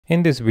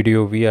In this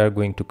video, we are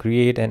going to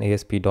create an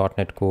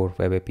ASP.NET Core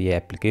Web API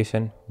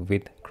application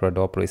with CRUD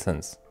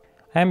operations.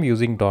 I am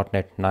using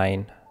 .NET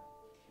 9,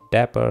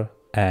 Dapper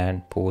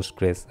and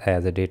Postgres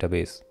as a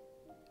database.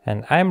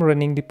 And I am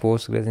running the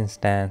Postgres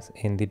instance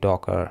in the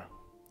Docker.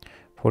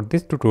 For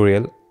this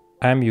tutorial,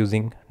 I am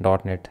using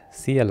 .NET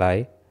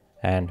CLI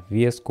and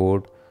VS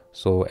Code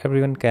so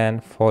everyone can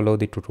follow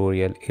the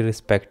tutorial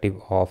irrespective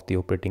of the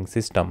operating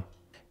system.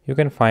 You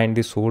can find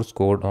the source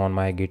code on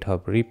my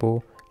GitHub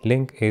repo.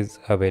 Link is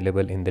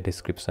available in the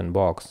description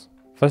box.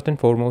 First and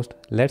foremost,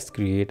 let's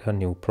create a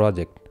new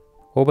project.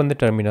 Open the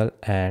terminal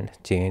and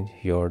change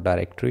your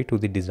directory to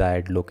the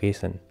desired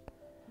location.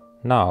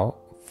 Now,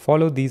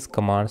 follow these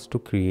commands to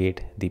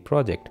create the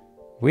project.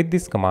 With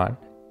this command,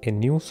 a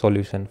new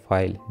solution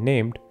file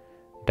named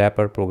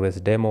Dapper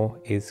Progress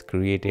Demo is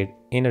created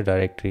in a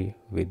directory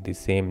with the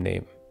same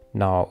name.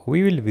 Now,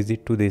 we will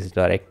visit to this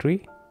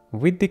directory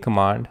with the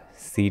command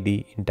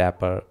cd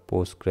Dapper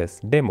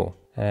Postgres Demo,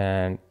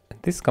 and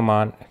this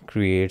command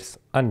creates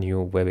a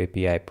new web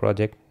API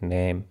project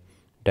named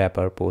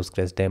Dapper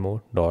Postgres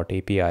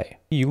Demo.api.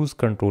 Use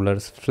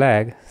controllers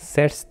flag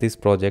sets this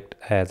project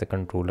as a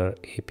controller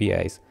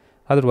APIs.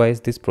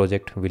 Otherwise, this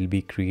project will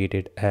be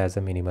created as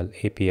a minimal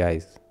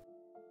APIs.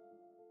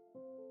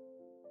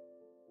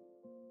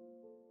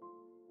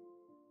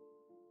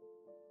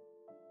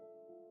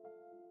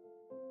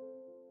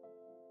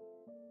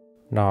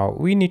 Now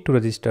we need to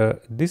register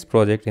this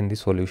project in the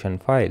solution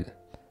file.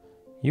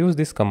 Use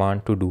this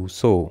command to do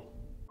so.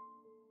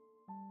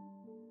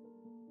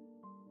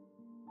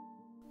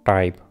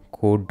 Type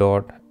code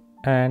dot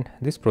and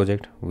this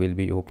project will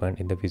be opened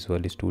in the Visual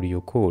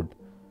Studio Code.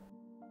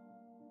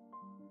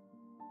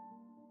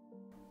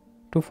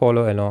 To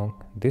follow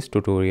along this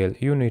tutorial,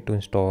 you need to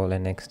install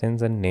an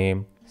extension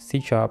named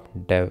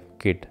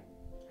C#DevKit.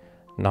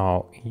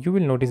 Now you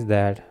will notice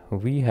that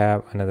we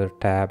have another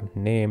tab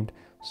named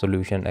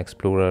Solution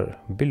Explorer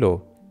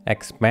below.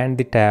 Expand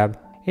the tab.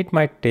 It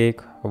might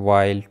take a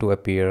while to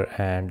appear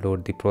and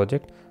load the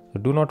project, so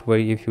do not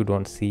worry if you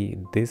don't see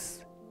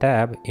this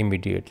tab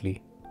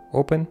immediately.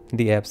 Open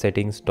the app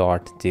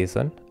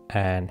settings.json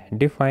and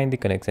define the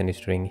connection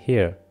string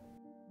here.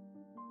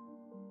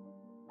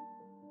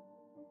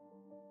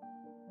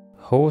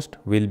 Host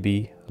will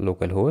be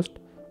localhost,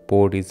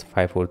 port is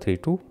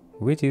 5432,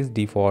 which is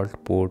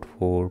default port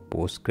for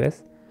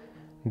Postgres.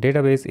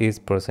 Database is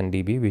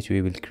 %db, which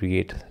we will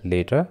create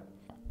later,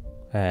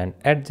 and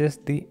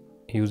adjust the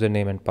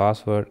username and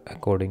password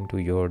according to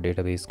your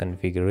database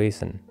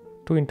configuration.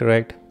 To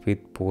interact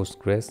with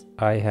Postgres,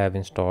 I have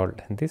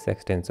installed this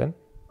extension.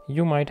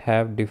 You might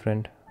have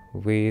different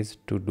ways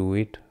to do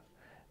it.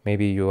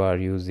 Maybe you are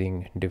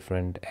using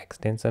different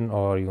extension,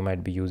 or you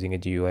might be using a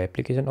GUI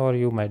application, or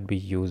you might be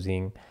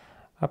using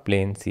a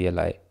plain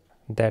CLI.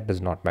 That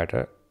does not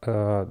matter.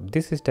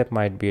 This step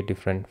might be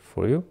different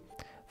for you.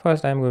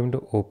 First, I'm going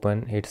to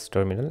open its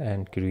terminal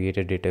and create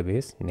a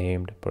database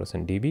named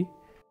 %db.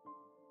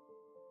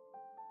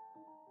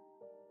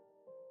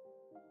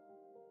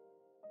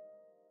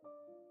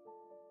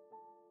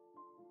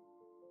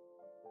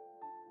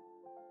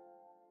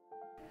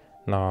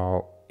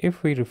 Now,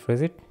 if we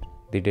refresh it,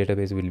 the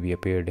database will be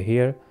appeared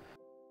here.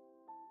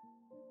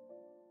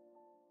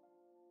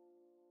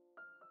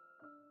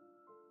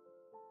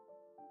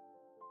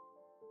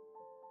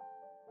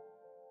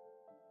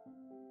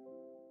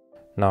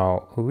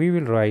 Now we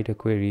will write a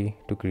query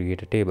to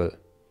create a table.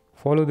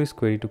 Follow this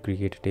query to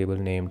create a table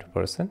named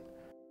person.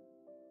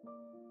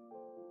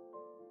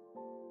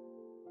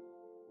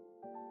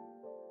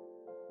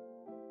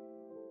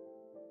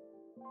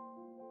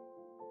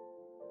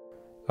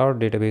 Our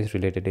database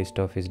related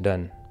stuff is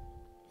done.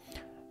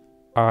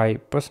 I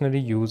personally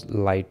use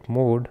light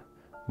mode,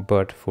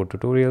 but for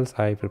tutorials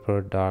I prefer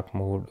dark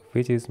mode,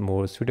 which is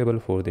more suitable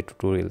for the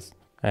tutorials.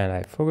 And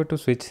I forgot to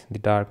switch the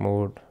dark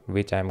mode,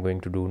 which I'm going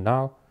to do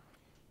now.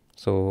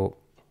 So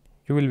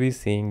you will be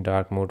seeing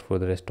dark mode for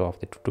the rest of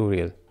the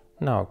tutorial.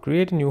 Now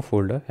create a new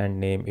folder and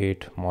name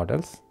it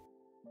models.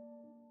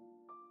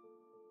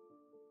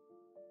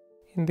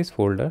 In this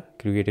folder,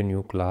 create a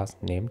new class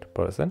named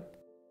person.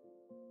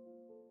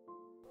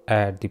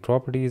 Add the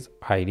properties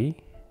ID,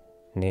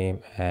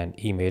 name and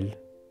email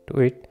to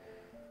it.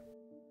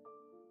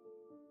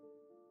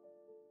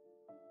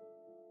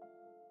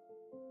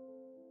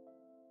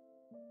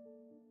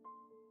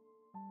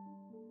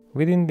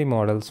 Within the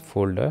models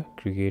folder,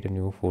 create a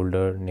new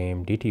folder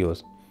named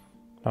DTOs.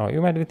 Now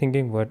you might be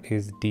thinking, what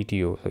is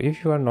DTO? So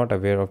if you are not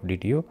aware of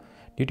DTO,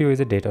 DTO is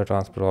a data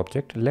transfer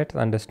object. Let's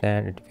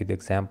understand it with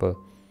example.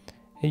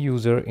 A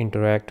user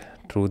interact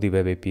through the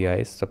web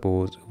APIs.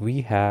 Suppose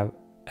we have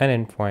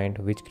an endpoint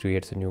which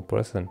creates a new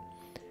person.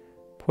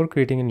 For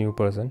creating a new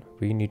person,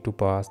 we need to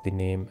pass the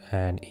name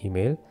and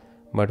email,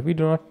 but we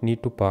do not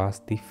need to pass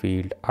the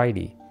field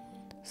ID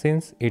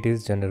since it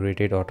is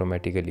generated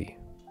automatically.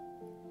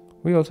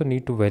 We also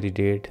need to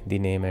validate the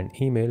name and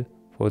email.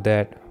 For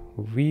that,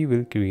 we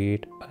will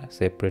create a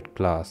separate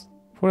class.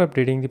 For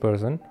updating the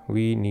person,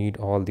 we need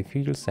all the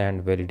fields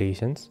and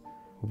validations.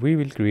 We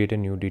will create a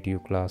new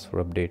DTO class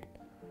for update.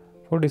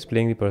 For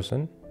displaying the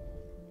person,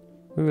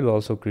 we will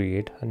also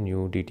create a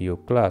new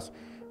DTO class,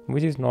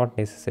 which is not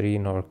necessary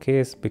in our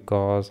case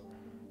because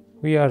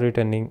we are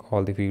returning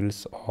all the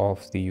fields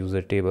of the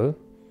user table.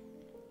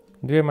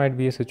 There might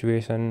be a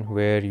situation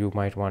where you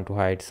might want to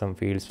hide some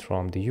fields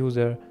from the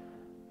user,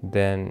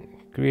 then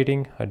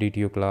creating a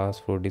DTO class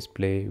for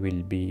display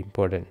will be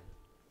important.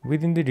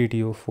 Within the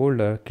DTO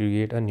folder,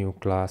 create a new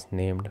class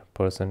named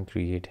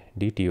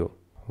person_create_DTO,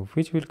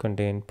 which will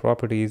contain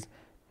properties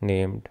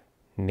named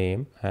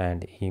name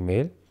and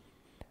email.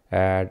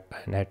 Add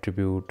an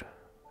attribute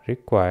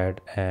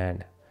required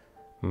and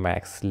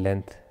max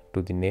length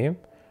to the name.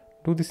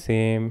 Do the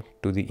same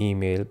to the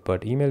email,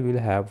 but email will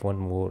have one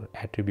more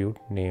attribute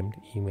named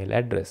email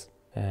address,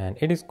 and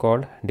it is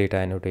called data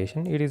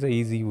annotation. It is an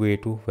easy way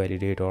to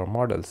validate our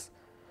models.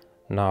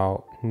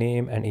 Now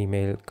name and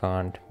email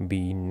can't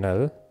be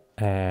null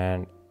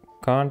and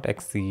can't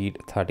exceed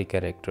 30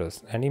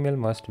 characters, and email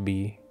must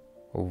be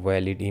a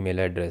valid email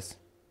address.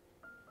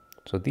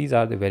 So these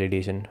are the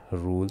validation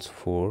rules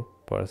for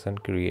person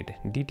create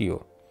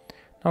DTO.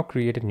 Now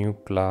create a new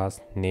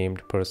class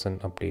named person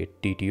update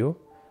DTO.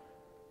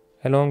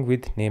 Along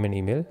with name and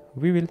email,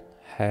 we will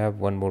have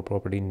one more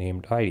property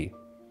named ID.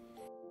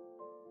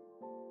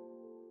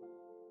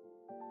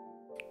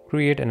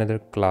 Create another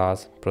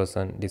class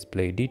person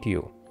display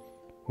DTO,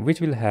 which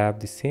will have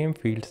the same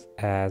fields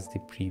as the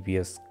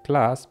previous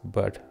class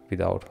but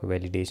without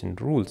validation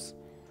rules.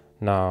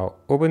 Now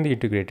open the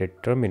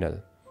integrated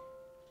terminal.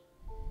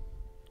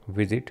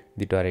 Visit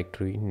the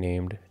directory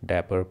named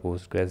Dapper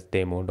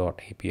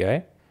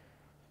PostgreSDemo.api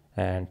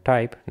and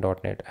type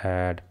 .NET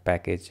add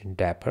package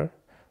Dapper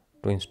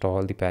to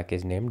install the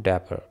package named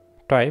Dapper.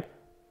 Type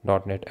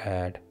 .NET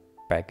add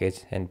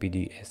package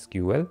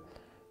npd_sql,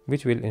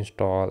 which will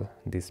install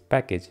this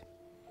package.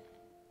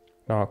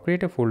 Now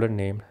create a folder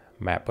named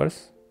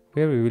mappers,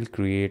 where we will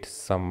create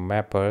some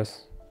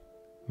mappers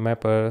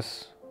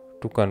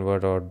to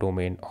convert our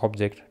domain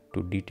object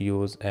to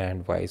DTOs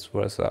and vice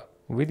versa.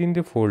 Within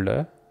the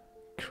folder,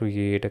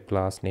 create a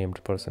class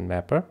named person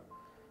mapper.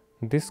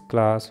 This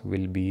class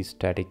will be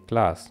static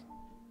class.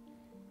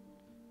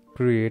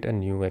 Create a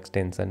new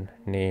extension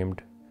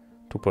named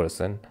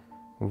toPerson,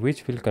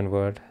 which will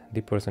convert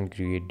the person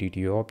create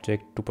DTO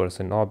object to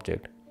person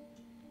object.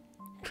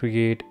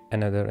 Create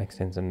another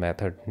extension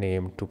method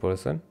named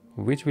toPerson,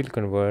 which will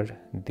convert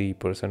the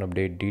person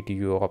update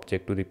DTO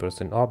object to the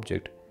person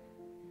object.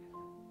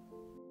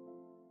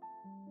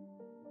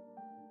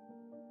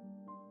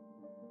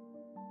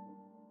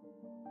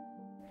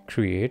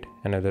 Create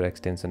another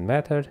extension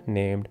method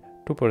named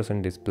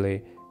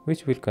toPersonDisplay,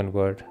 which will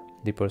convert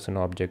the person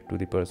object to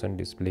the person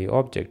display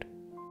object.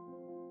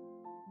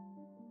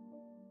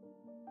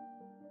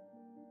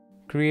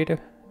 Create a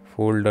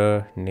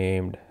folder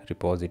named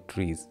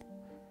repositories.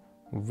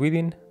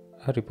 Within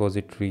a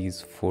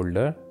repositories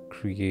folder,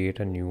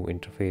 create a new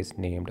interface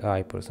named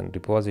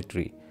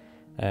iPersonRepository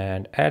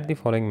and add the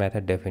following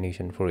method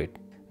definition for it.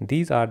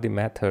 These are the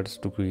methods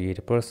to create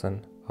a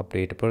person,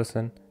 update a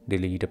person,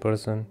 delete a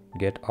person,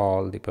 get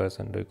all the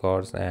person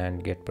records,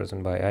 and get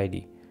person by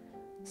ID.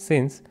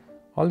 Since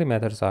all the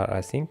methods are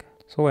async,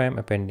 so I am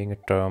appending a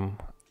term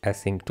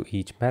async to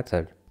each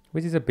method,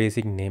 which is a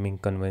basic naming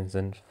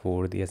convention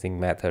for the async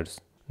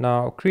methods.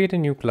 Now create a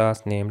new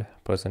class named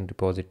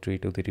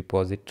personRepository to the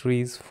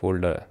repositories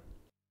folder.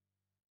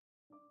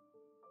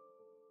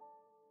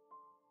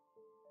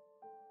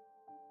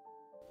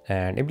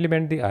 And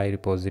implement the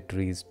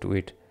iRepositories to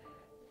it.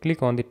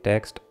 Click on the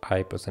text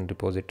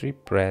iPersonRepository,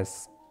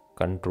 press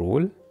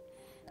Ctrl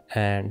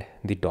and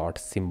the dot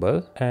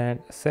symbol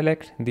and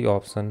select the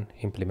option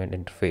implement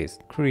interface.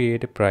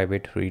 Create a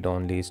private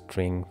read-only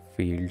string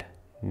field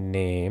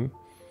name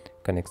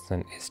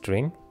connection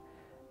string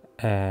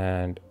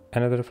and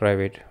another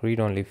private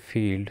read-only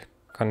field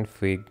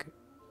config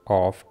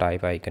of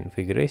type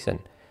iConfiguration.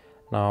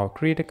 Now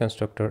create a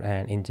constructor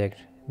and inject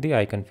the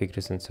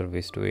iConfiguration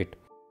service to it.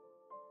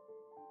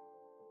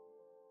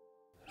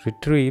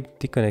 Retrieve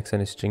the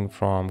connection string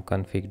from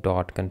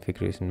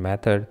config.configuration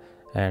method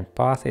and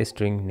pass a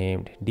string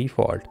named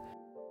default.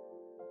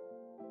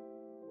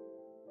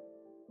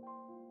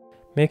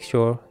 Make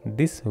sure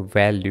this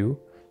value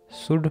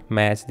should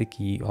match the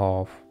key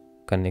of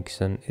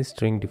connection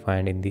string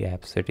defined in the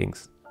app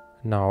settings.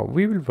 Now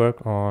we will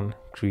work on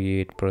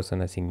create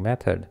person async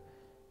method.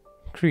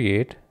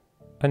 Create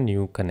a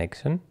new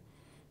connection.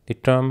 The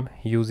term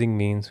using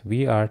means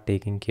we are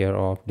taking care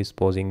of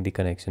disposing the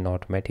connection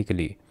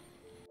automatically.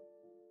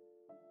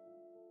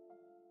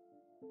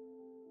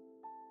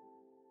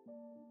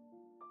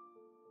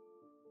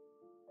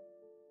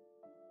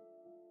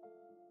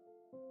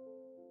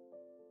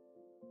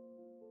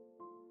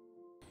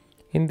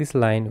 In this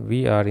line,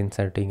 we are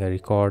inserting a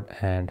record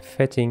and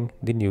fetching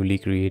the newly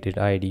created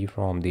ID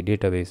from the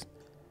database.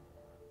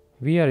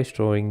 We are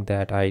storing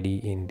that ID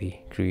in the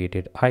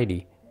created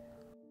ID.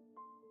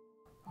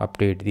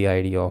 Update the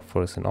ID of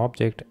person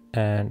object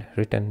and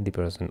return the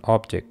person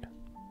object.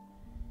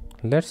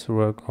 Let's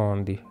work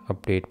on the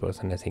update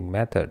person async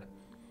method.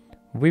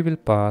 We will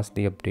pass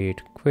the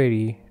update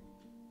query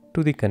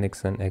to the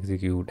connection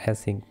execute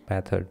async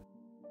method.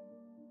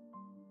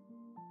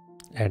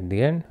 At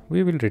the end,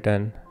 we will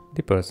return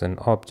the person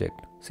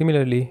object.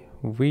 Similarly,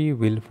 we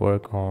will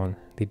work on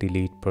the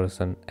delete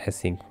person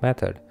async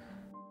method.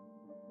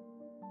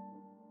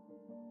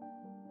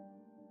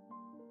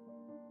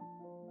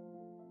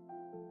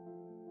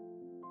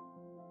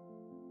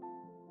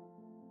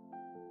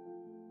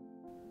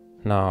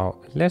 Now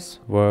let's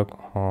work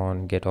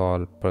on get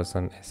all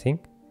person async.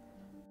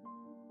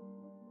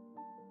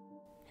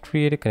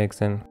 Create a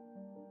connection,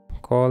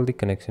 call the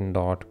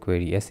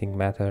connection.query async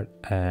method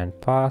and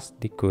pass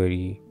the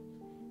query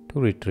to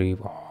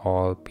retrieve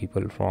all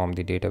people from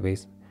the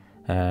database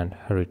and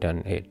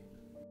return it.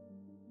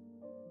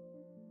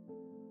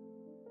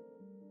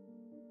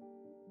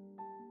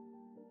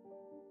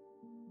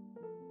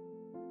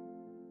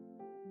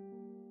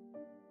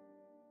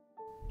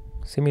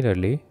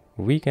 Similarly,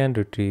 we can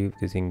retrieve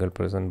the single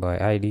person by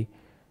ID.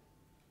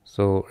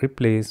 So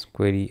replace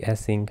query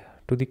async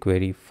to the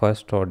query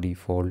first or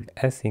default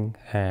async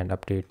and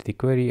update the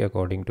query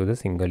according to the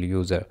single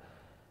user.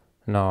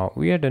 Now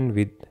we are done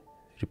with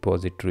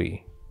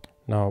repository.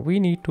 Now we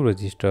need to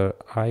register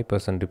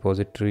iPerson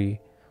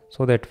repository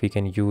so that we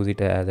can use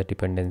it as a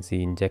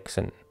dependency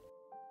injection.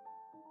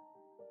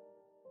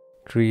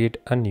 Create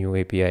a new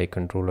API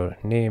controller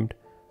named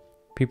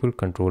people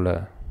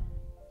controller.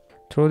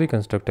 Through the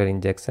constructor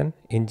injection,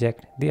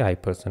 inject the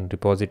iPerson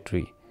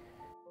repository.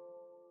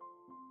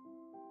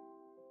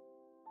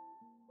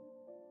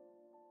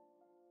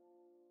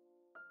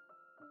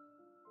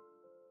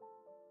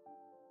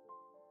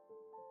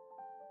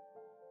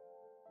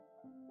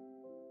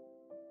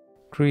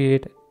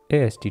 Create a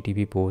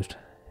HTTP post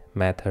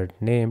method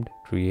named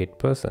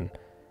createPerson,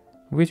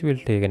 which will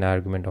take an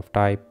argument of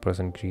type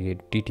person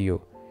create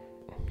DTO.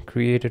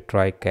 Create a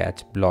try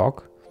catch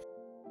block.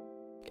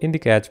 In the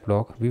catch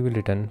block, we will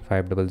return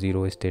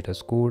 500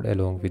 status code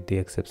along with the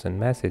exception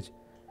message.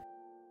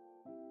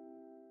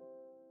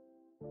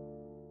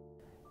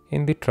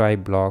 In the try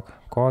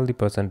block, call the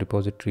person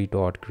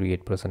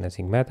repository.createPerson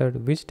async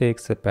method, which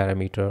takes a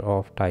parameter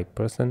of type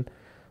person.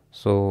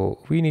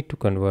 So we need to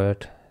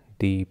convert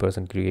the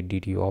person create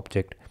DTO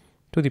object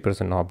to the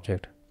person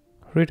object.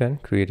 Return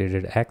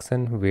created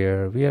action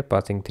where we are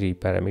passing three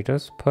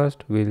parameters.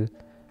 First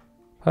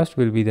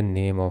will be the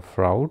name of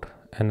route,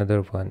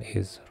 another one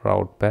is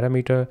route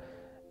parameter,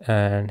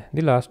 and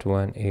the last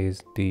one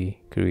is the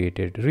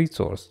created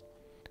resource,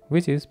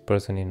 which is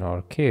person. In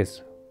our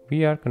case,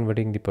 we are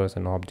converting the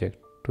person object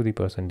to the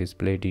person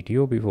display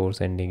DTO before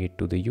sending it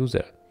to the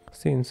user.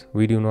 Since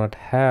we do not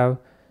have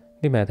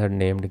the method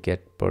named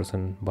get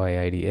person by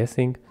ID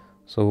async,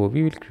 so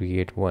we will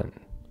create one.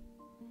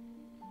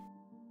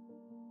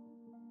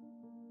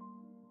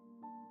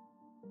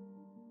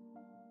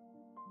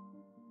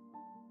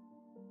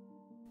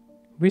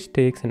 Which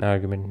takes an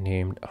argument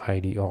named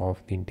ID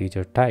of the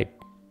integer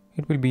type.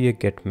 It will be a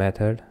get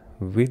method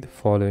with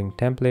following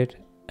template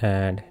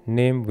and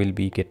name will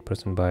be get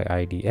person by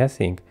ID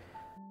async.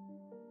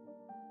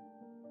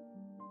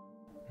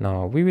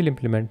 Now we will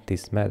implement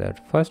this method.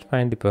 First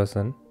find the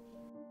person.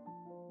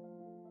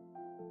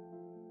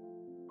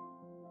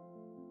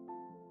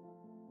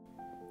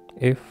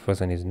 If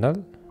person is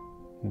null,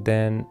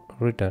 then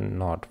return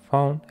not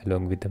found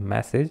along with the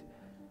message,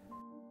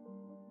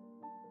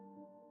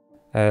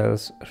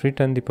 else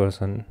return the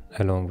person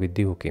along with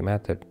the OK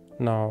method.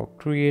 Now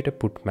create a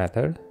put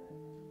method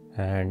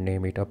and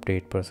name it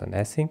update person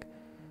async,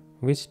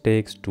 which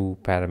takes two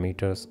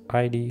parameters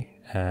ID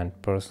and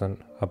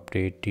person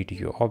update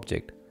DTO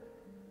object.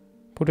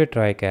 Put a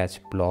try catch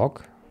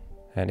block,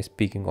 and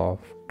speaking of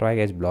try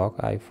catch block,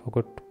 I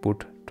forgot to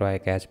put try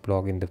catch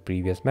block in the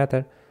previous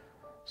method,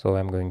 so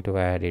I'm going to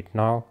add it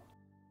now.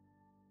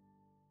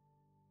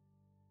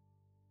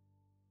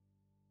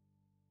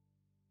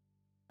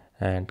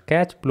 And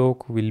catch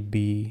block will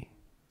be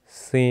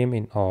same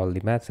in all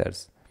the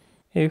methods.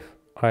 If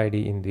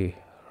ID in the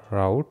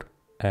route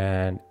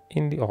and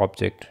in the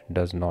object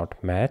does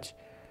not match,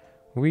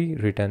 we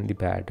return the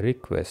bad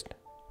request.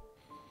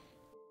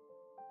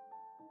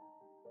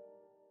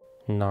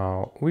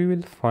 Now we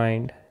will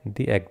find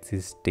the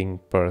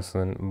existing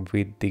person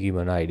with the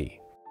given ID.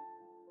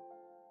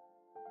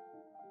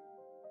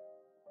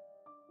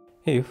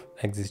 If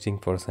existing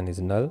person is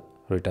null,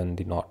 return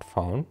the not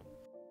found.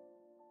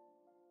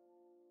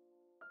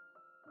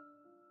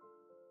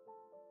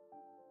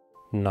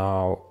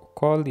 Now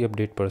call the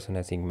update person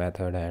async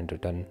method and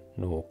return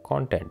no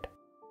content.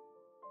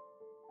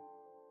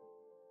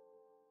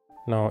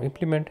 Now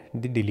implement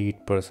the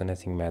delete person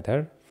async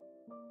method.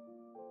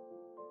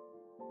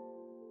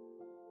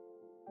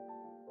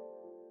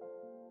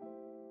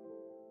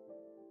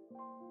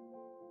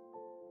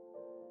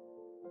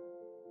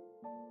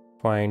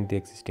 Find the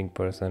existing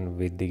person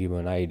with the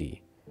given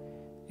ID.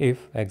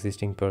 If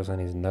existing person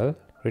is null,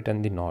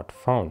 return the not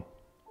found.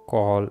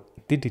 Call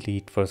the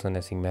delete person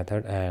async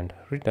method and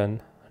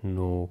return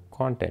no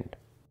content.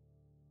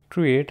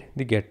 Create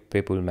the get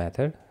people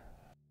method.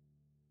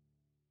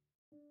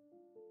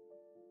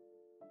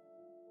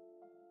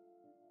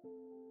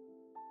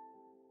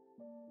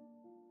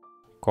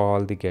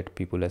 call the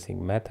getPeopleAsync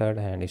method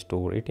and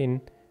store it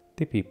in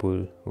the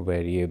people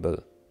variable.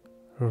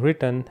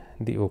 Return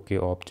the OK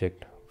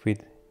object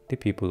with the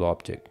people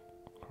object.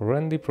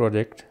 Run the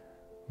project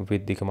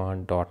with the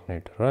command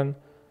 .NET run.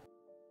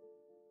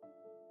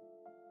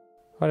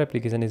 Our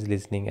application is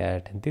listening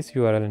at this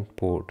URL and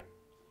port.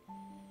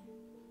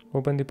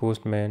 Open the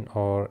Postman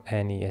or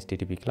any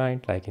HTTP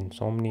client like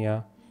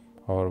Insomnia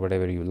or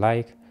whatever you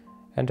like.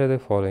 Enter the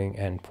following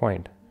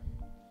endpoint.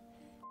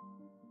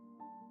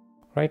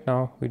 Right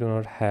now we do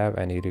not have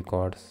any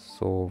records,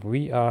 so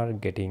we are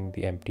getting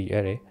the empty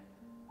array.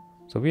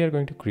 So we are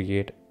going to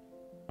create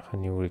a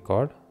new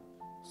record.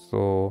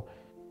 So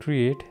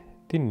create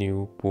the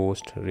new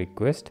post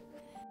request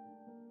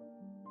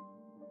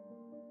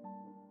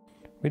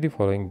with the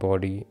following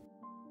body.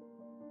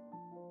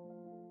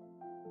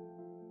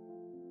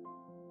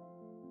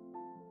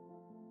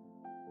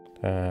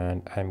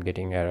 And I'm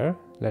getting error.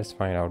 Let's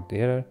find out the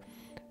error.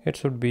 It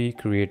should be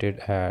created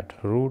at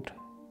root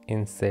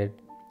instead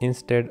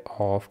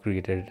of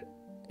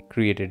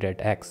created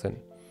at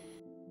action.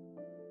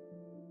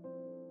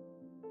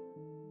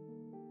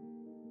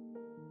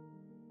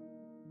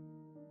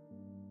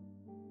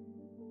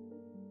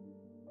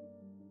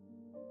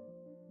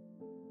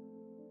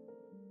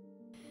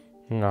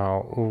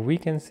 Now we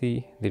can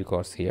see the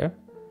records here.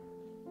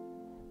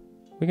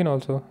 We can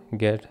also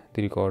get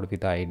the record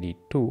with ID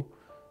 2,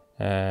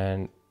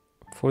 and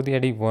for the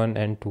ID 1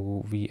 and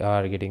 2 we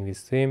are getting the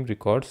same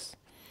records.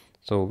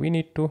 So we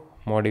need to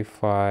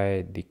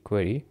modify the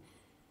query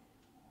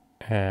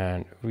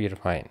and we are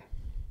fine.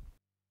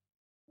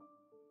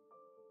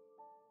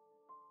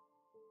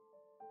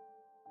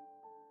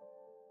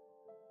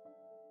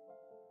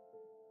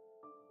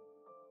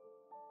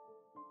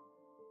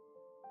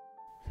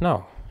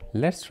 Now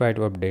let's try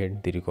to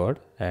update the record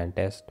and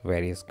test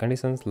various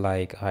conditions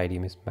like ID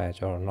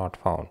mismatch or not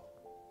found.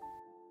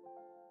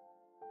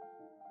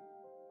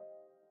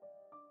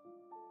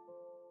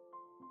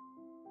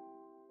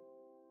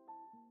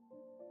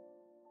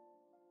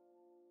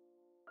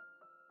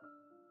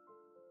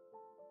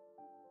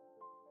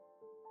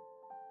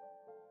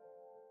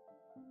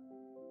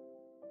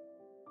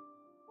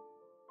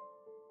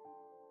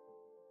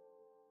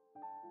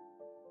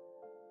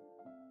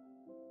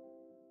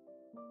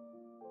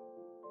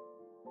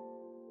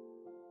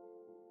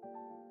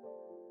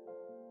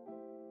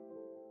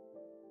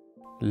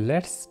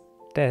 Let's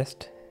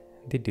test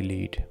the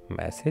delete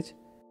message.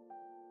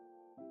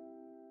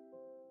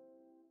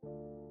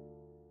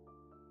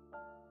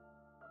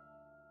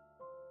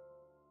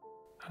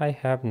 I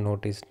have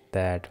noticed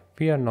that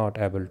we are not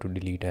able to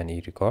delete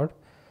any record.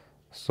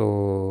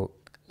 So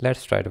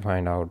let's try to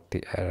find out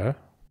the error.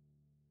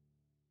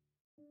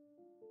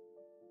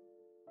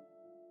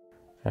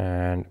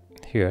 And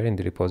here in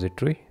the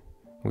repository,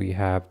 we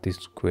have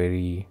this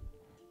query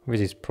which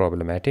is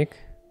problematic.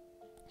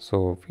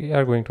 So we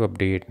are going to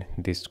update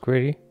this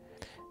query.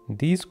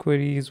 These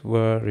queries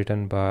were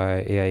written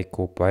by AI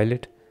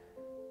Copilot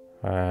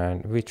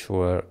and which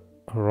were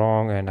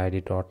wrong, and I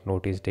did not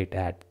notice it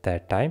at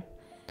that time.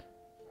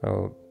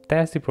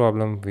 That's the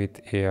problem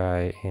with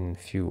AI in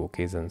few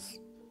occasions,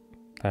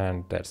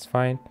 and that's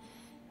fine.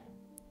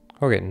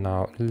 Okay,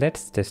 now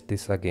let's test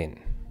this again.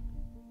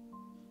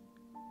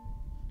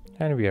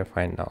 And we are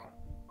fine now.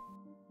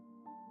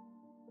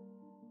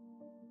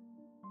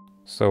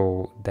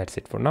 So that's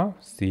it for now.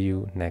 See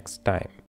you next time.